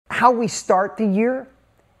how we start the year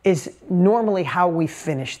is normally how we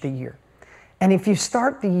finish the year. And if you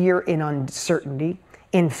start the year in uncertainty,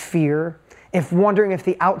 in fear, if wondering if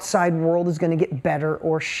the outside world is going to get better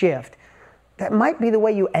or shift, that might be the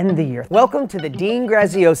way you end the year. Welcome to the Dean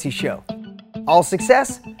Graziosi Show. All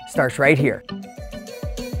success starts right here.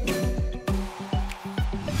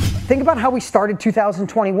 Think about how we started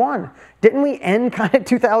 2021. Didn't we end kind of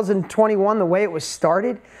 2021 the way it was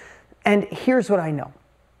started? And here's what I know.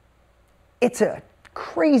 It's a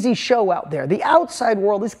crazy show out there. The outside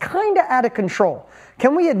world is kind of out of control.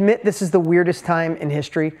 Can we admit this is the weirdest time in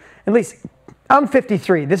history? At least I'm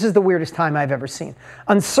 53. This is the weirdest time I've ever seen.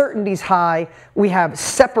 Uncertainty's high. We have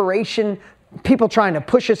separation, people trying to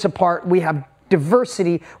push us apart. We have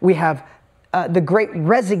diversity. We have the great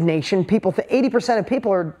resignation. 80% of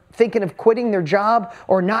people are thinking of quitting their job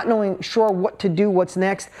or not knowing sure what to do, what's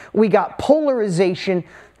next. We got polarization.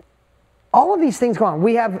 All of these things go on.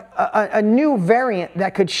 We have a new variant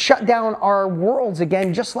that could shut down our worlds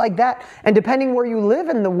again, just like that. And depending where you live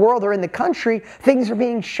in the world or in the country, things are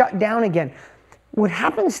being shut down again. What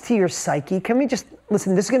happens to your psyche, can we just,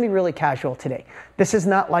 listen, this is going to be really casual today. This is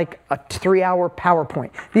not like a 3-hour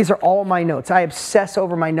PowerPoint. These are all my notes. I obsess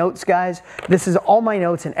over my notes, guys. This is all my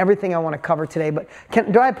notes and everything I want to cover today. But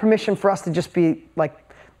do I have permission for us to just be like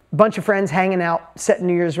a bunch of friends hanging out, setting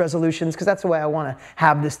New Year's resolutions? Because that's the way I want to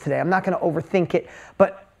have this today. I'm not going to overthink it.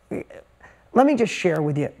 But let me just share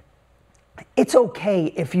with you. It's okay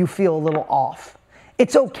if you feel a little off.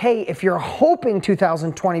 It's okay if you're hoping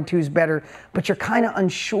 2022 is better, but you're kind of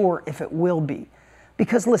unsure if it will be.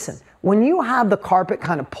 Because listen, when you have the carpet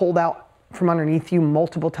kind of pulled out from underneath you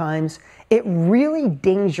multiple times, it really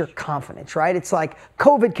dings your confidence, right? It's like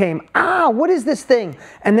COVID came, what is this thing?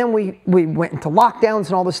 And then we went into lockdowns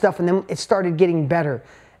and all this stuff, and then it started getting better.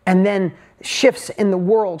 And then shifts in the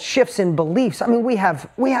world, shifts in beliefs. I mean, we have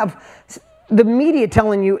the media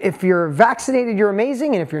telling you if you're vaccinated, you're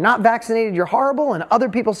amazing, and if you're not vaccinated, you're horrible, and other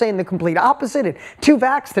people saying the complete opposite, and to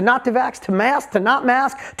vax, to not to vax, to mask, to not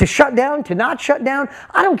mask, to shut down, to not shut down.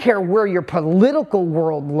 I don't care where your political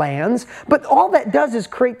world lands, but all that does is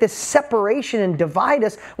create this separation and divide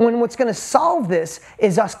us when what's going to solve this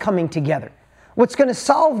is us coming together. What's going to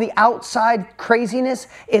solve the outside craziness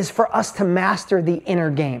is for us to master the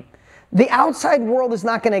inner game. The outside world is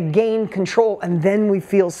not going to gain control, and then we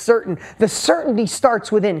feel certain. The certainty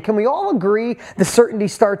starts within. Can we all agree the certainty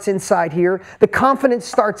starts inside here? The confidence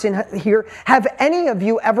starts in here. Have any of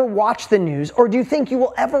you ever watched the news, or do you think you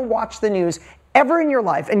will ever watch the news ever in your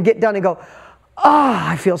life and get done and go,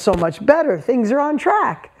 I feel so much better. Things are on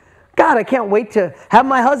track. God, I can't wait to have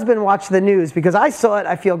my husband watch the news because I saw it,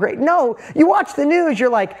 I feel great. No, you watch the news, you're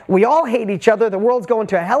like, we all hate each other, the world's going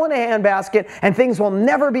to hell in a handbasket, and things will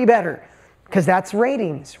never be better. Because that's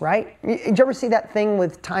ratings, right? Did you ever see that thing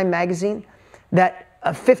with Time Magazine? That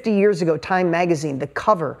 50 years ago, Time Magazine, the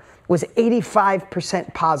cover was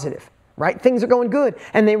 85% positive, right? Things are going good.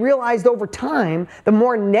 And they realized over time, the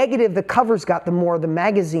more negative the covers got, the more the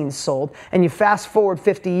magazines sold. And you fast forward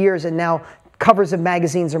 50 years and now covers of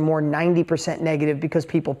magazines are more 90% negative because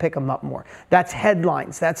people pick them up more. That's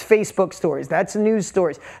headlines, that's Facebook stories, that's news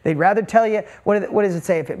stories. They'd rather tell you, what does it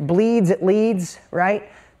say? If it bleeds, it leads,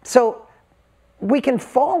 right? So we can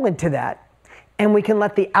fall into that and we can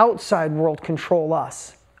let the outside world control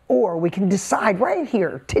us. Or we can decide right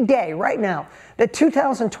here, today, right now, that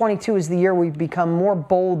 2022 is the year we've become more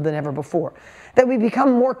bold than ever before. That we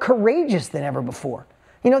become more courageous than ever before.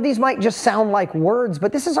 You know, these might just sound like words,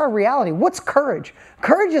 but this is our reality. What's courage?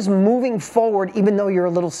 Courage is moving forward even though you're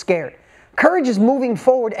a little scared. Courage is moving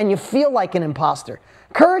forward and you feel like an imposter.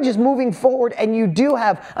 Courage is moving forward and you do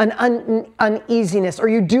have an uneasiness or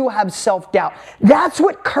you do have self-doubt. That's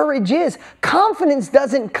what courage is. Confidence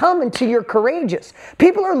doesn't come until you're courageous.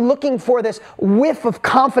 People are looking for this whiff of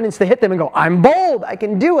confidence to hit them and go, I'm bold, I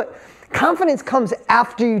can do it. Confidence comes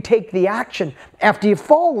after you take the action, after you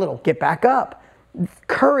fall a little, get back up.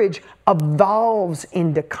 Courage evolves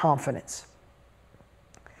into confidence.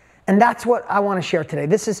 And that's what I want to share today.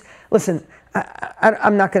 This is, listen,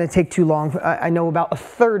 I'm not going to take too long. I know about a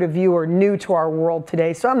third of you are new to our world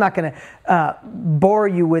today, so I'm not going to bore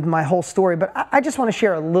you with my whole story, but I just want to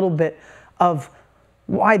share a little bit of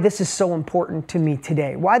why this is so important to me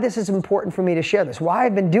today, why this is important for me to share this, why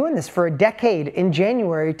I've been doing this for a decade in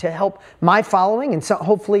January to help my following, and so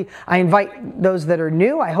hopefully I invite those that are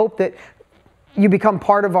new. I hope that you become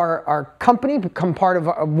part of our company, become part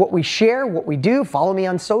of what we share, what we do, follow me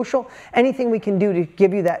on social, anything we can do to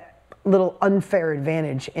give you that little unfair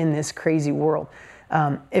advantage in this crazy world.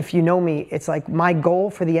 If you know me, it's like my goal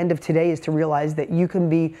for the end of today is to realize that you can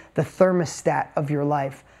be the thermostat of your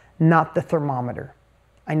life, not the thermometer.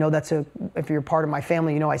 I know if you're part of my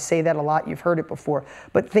family, you know I say that a lot. You've heard it before.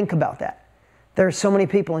 But think about that. There are so many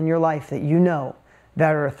people in your life that you know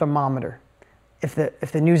that are a thermometer. If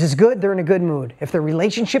the news is good, they're in a good mood. If their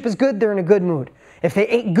relationship is good, they're in a good mood. If they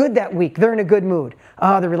ate good that week, they're in a good mood.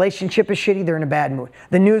 The relationship is shitty, they're in a bad mood.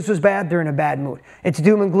 The news was bad, they're in a bad mood. It's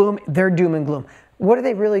doom and gloom, they're doom and gloom. What are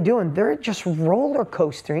they really doing? They're just roller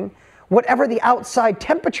coastering. Whatever the outside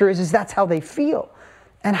temperature is that's how they feel.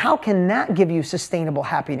 And how can that give you sustainable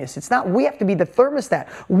happiness? It's not, we have to be the thermostat.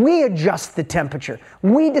 We adjust the temperature.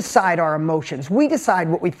 We decide our emotions. We decide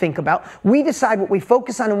what we think about. We decide what we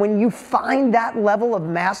focus on. And when you find that level of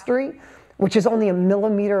mastery, which is only a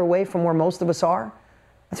millimeter away from where most of us are,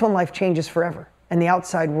 that's when life changes forever. And the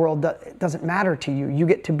outside world doesn't matter to you. You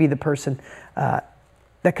get to be the person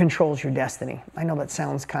that controls your destiny. I know that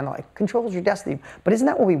sounds kind of like controls your destiny, but isn't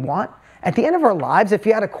that what we want? At the end of our lives, if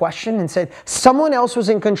you had a question and said someone else was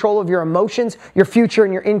in control of your emotions, your future,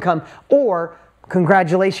 and your income, or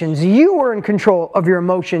congratulations, you were in control of your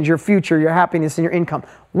emotions, your future, your happiness, and your income,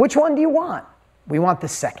 which one do you want? We want the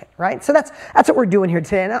second, right? So that's what we're doing here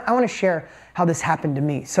today. And I want to share how this happened to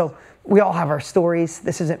me. So we all have our stories.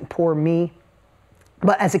 This isn't poor me.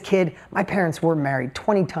 But as a kid, my parents were married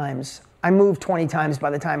 20 times. I moved 20 times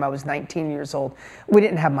by the time I was 19 years old. We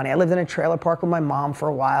didn't have money. I lived in a trailer park with my mom for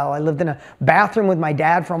a while. I lived in a bathroom with my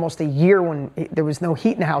dad for almost a year when there was no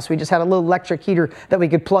heat in the house. We just had a little electric heater that we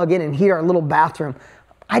could plug in and heat our little bathroom.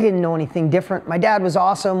 I didn't know anything different. My dad was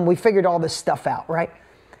awesome. We figured all this stuff out, right?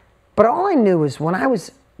 But all I knew was when I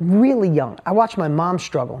was really young, I watched my mom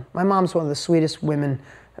struggle. My mom's one of the sweetest women,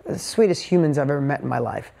 the sweetest humans I've ever met in my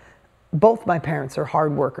life. Both my parents are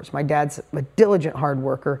hard workers. My dad's a diligent hard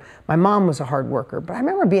worker. My mom was a hard worker. But I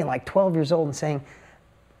remember being like 12 years old and saying,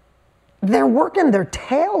 they're working their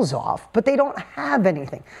tails off, but they don't have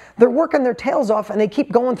anything. They're working their tails off and they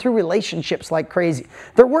keep going through relationships like crazy.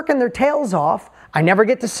 They're working their tails off. I never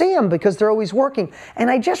get to see them because they're always working.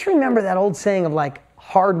 And I just remember that old saying of like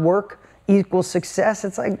hard work equals success.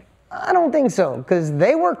 It's like, I don't think so, because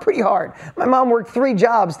they work pretty hard. My mom worked 3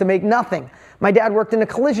 jobs to make nothing. My dad worked in a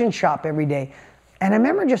collision shop every day. And I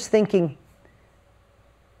remember just thinking,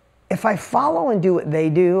 if I follow and do what they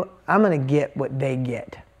do, I'm going to get what they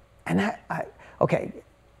get. And okay,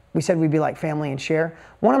 we said we'd be like family and share.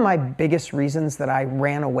 One of my biggest reasons that I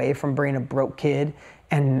ran away from being a broke kid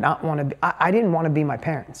and not want to be, I didn't want to be my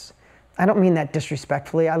parents. I don't mean that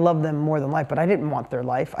disrespectfully. I love them more than life, but I didn't want their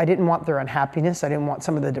life. I didn't want their unhappiness. I didn't want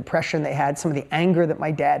some of the depression they had, some of the anger that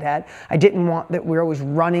my dad had. I didn't want that we were always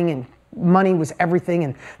running and money was everything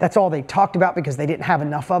and that's all they talked about because they didn't have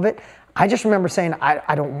enough of it. I just remember saying,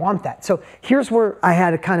 I don't want that. So here's where I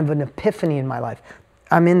had a kind of an epiphany in my life.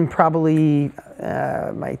 I'm in probably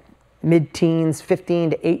my mid-teens, 15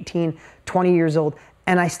 to 18, 20 years old,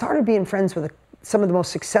 and I started being friends with some of the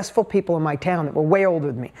most successful people in my town that were way older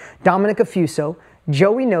than me. Dominic Affuso,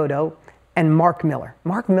 Joey Noto, and Mark Miller.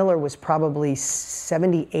 Mark Miller was probably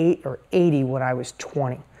 78 or 80 when I was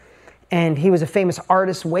 20. And he was a famous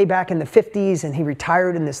artist way back in the 50s, and he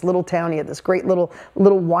retired in this little town. He had this great little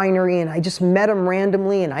winery, and I just met him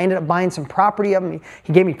randomly, and I ended up buying some property of him.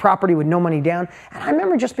 He gave me property with no money down. And I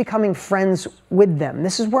remember just becoming friends with them.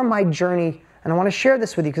 This is where my journey, and I want to share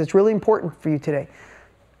this with you because it's really important for you today,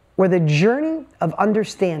 where the journey of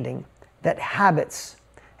understanding that habits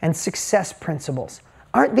and success principles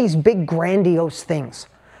aren't these big grandiose things.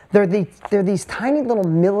 They're these tiny little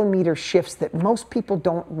millimeter shifts that most people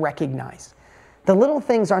don't recognize. The little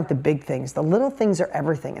things aren't the big things. The little things are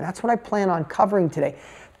everything. And that's what I plan on covering today.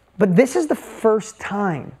 But this is the first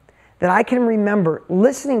time that I can remember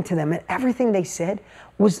listening to them, and everything they said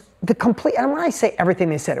was the complete, and when I say everything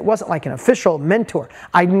they said, it wasn't like an official mentor.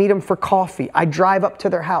 I'd meet them for coffee. I'd drive up to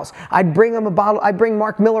their house. I'd bring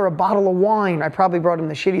Mark Miller a bottle of wine. I probably brought him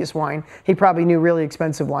the shittiest wine. He probably knew really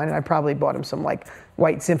expensive wine, and I probably bought him some like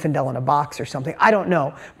white Zinfandel in a box or something. I don't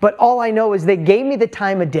know. But all I know is they gave me the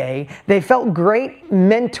time of day. They felt great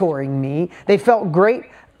mentoring me. They felt great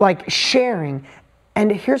like sharing.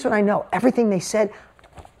 And here's what I know. Everything they said,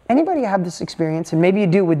 anybody have this experience, and maybe you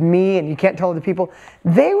do with me and you can't tell other people,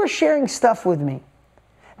 they were sharing stuff with me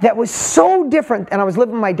that was so different, and I was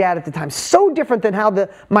living with my dad at the time, so different than how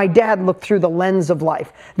my dad looked through the lens of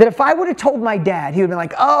life, that if I would have told my dad, he would have been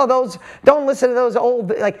like, oh, don't listen to those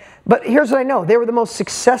old, but here's what I know. They were the most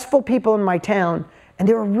successful people in my town, and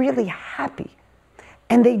they were really happy.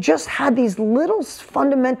 And they just had these little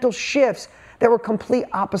fundamental shifts that were complete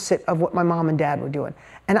opposite of what my mom and dad were doing.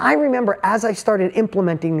 And I remember as I started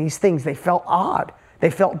implementing these things, they felt odd.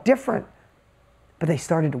 They felt different, but they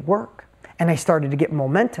started to work. and I started to get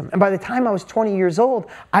momentum. And by the time I was 20 years old,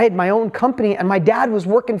 I had my own company and my dad was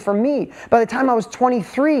working for me. By the time I was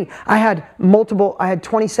 23, I had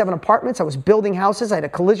 27 apartments. I was building houses. I had a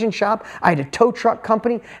collision shop. I had a tow truck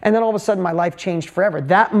company. And then all of a sudden my life changed forever.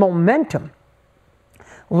 That momentum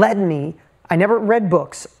led me, I never read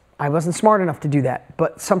books. I wasn't smart enough to do that,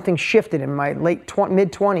 but something shifted in my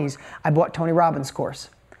mid-20s. I bought Tony Robbins' course.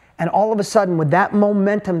 And all of a sudden, with that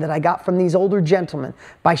momentum that I got from these older gentlemen,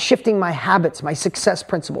 by shifting my habits, my success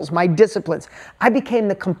principles, my disciplines, I became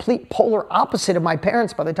the complete polar opposite of my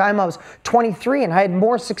parents by the time I was 23, and I had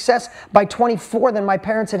more success by 24 than my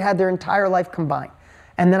parents had their entire life combined.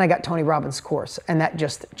 And then I got Tony Robbins' course, and that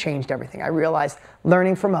just changed everything. I realized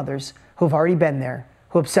learning from others who've already been there,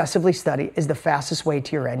 who obsessively study, is the fastest way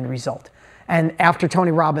to your end result. And after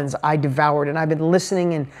Tony Robbins, I devoured, and I've been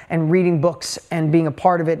listening and reading books and being a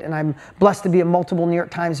part of it. And I'm blessed to be a multiple New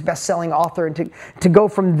York Times best-selling author, and to go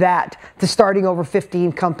from that to starting over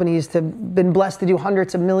 15 companies, to been blessed to do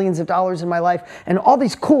hundreds of millions of dollars in my life and all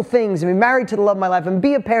these cool things, and be married to the love of my life and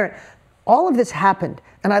be a parent. All of this happened.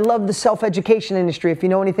 And I love the self-education industry. If you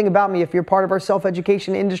know anything about me, if you're part of our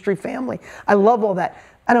self-education industry family, I love all that.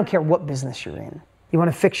 I don't care what business you're in. You want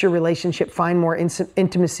to fix your relationship, find more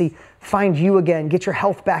intimacy, find you again, get your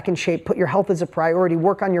health back in shape, put your health as a priority,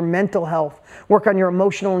 work on your mental health, work on your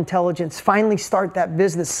emotional intelligence, finally start that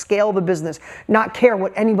business, scale the business, not care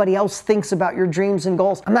what anybody else thinks about your dreams and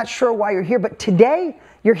goals. I'm not sure why you're here, but today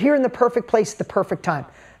you're here in the perfect place at the perfect time.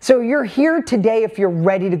 So you're here today if you're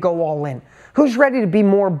ready to go all in. Who's ready to be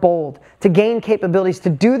more bold, to gain capabilities, to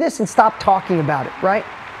do this and stop talking about it, right?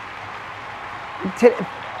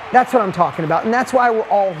 That's what I'm talking about, and that's why we're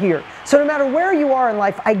all here. So no matter where you are in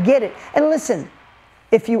life, I get it. And listen,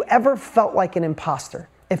 if you ever felt like an imposter,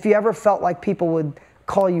 if you ever felt like people would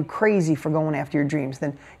call you crazy for going after your dreams,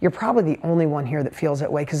 then you're probably the only one here that feels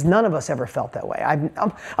that way, because none of us ever felt that way.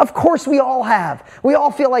 Of course we all have. We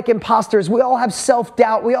all feel like imposters. We all have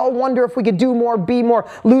self-doubt. We all wonder if we could do more, be more,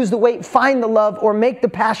 lose the weight, find the love, or make the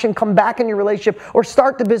passion come back in your relationship, or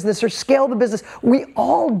start the business, or scale the business. We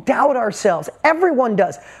all doubt ourselves. Everyone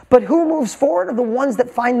does. But who moves forward are the ones that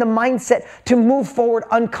find the mindset to move forward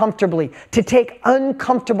uncomfortably, to take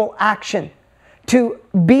uncomfortable action, to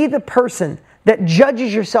be the person that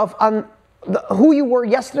judges yourself on who you were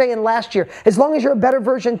yesterday and last year. As long as you're a better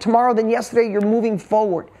version tomorrow than yesterday, you're moving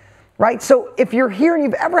forward, right? So if you're here and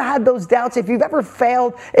you've ever had those doubts, if you've ever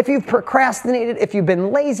failed, if you've procrastinated, if you've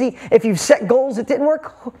been lazy, if you've set goals that didn't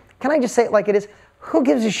work, can I just say it like it is? Who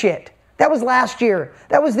gives a shit? That was last year.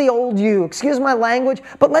 That was the old you. Excuse my language,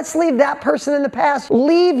 but let's leave that person in the past.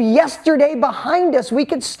 Leave yesterday behind us. We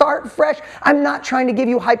could start fresh. I'm not trying to give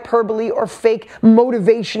you hyperbole or fake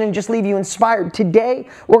motivation and just leave you inspired. Today,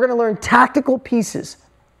 we're going to learn tactical pieces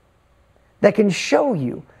that can show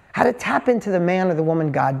you how to tap into the man or the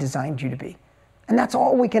woman God designed you to be. And that's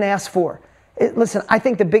all we can ask for. Listen, I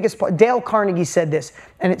think the biggest plight, Dale Carnegie said this,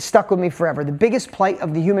 and it stuck with me forever. The biggest plight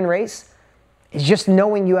of the human race is just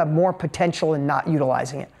knowing you have more potential and not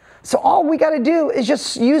utilizing it. So all we got to do is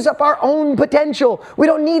just use up our own potential. We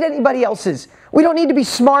don't need anybody else's. We don't need to be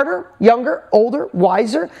smarter, younger, older,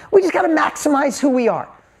 wiser. We just got to maximize who we are.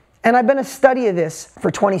 And I've been a study of this for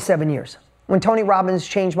 27 years. When Tony Robbins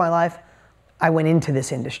changed my life, I went into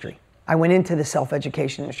this industry. I went into the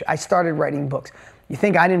self-education industry. I started writing books. You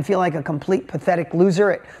think I didn't feel like a complete pathetic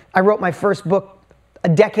loser? I wrote my first book a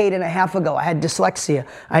decade and a half ago. I had dyslexia.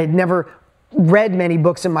 I had never read many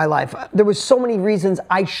books in my life. There was so many reasons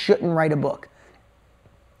I shouldn't write a book.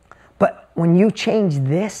 But when you change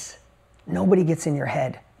this, nobody gets in your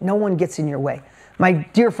head. No one gets in your way. My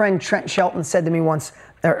dear friend Trent Shelton said to me once,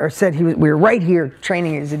 or said we were right here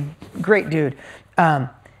training. He's a great dude. And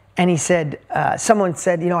he said, someone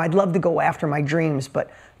said, I'd love to go after my dreams,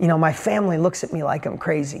 but my family looks at me like I'm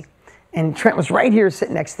crazy. And Trent was right here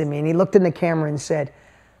sitting next to me, and he looked in the camera and said,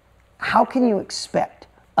 how can you expect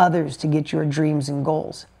others to get your dreams and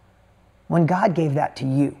goals when God gave that to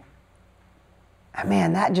you?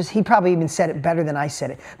 Man, he probably even said it better than I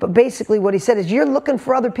said it. But basically what he said is, you're looking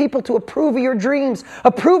for other people to approve of your dreams,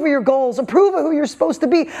 approve of your goals, approve of who you're supposed to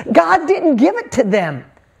be. God didn't give it to them.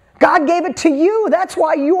 God gave it to you. That's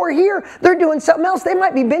why you're here. They're doing something else. They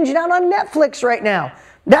might be binging out on Netflix right now.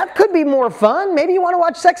 That could be more fun. Maybe you want to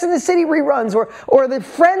watch Sex and the City reruns or the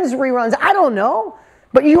Friends reruns. I don't know.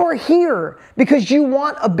 But you're here because you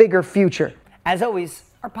want a bigger future. As always,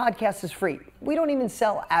 our podcast is free. We don't even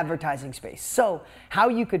sell advertising space. So how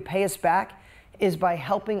you could pay us back is by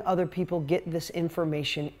helping other people get this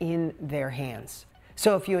information in their hands.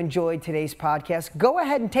 So if you enjoyed today's podcast, go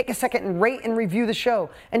ahead and take a second and rate and review the show.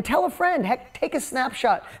 And tell a friend, heck, take a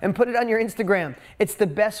snapshot and put it on your Instagram. It's the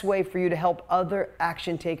best way for you to help other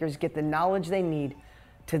action takers get the knowledge they need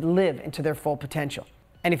to live into their full potential.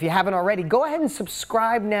 And if you haven't already, go ahead and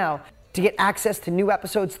subscribe now to get access to new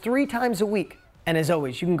episodes 3 times a week. And as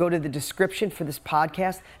always, you can go to the description for this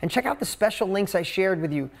podcast and check out the special links I shared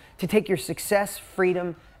with you to take your success,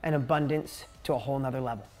 freedom, and abundance to a whole nother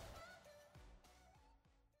level.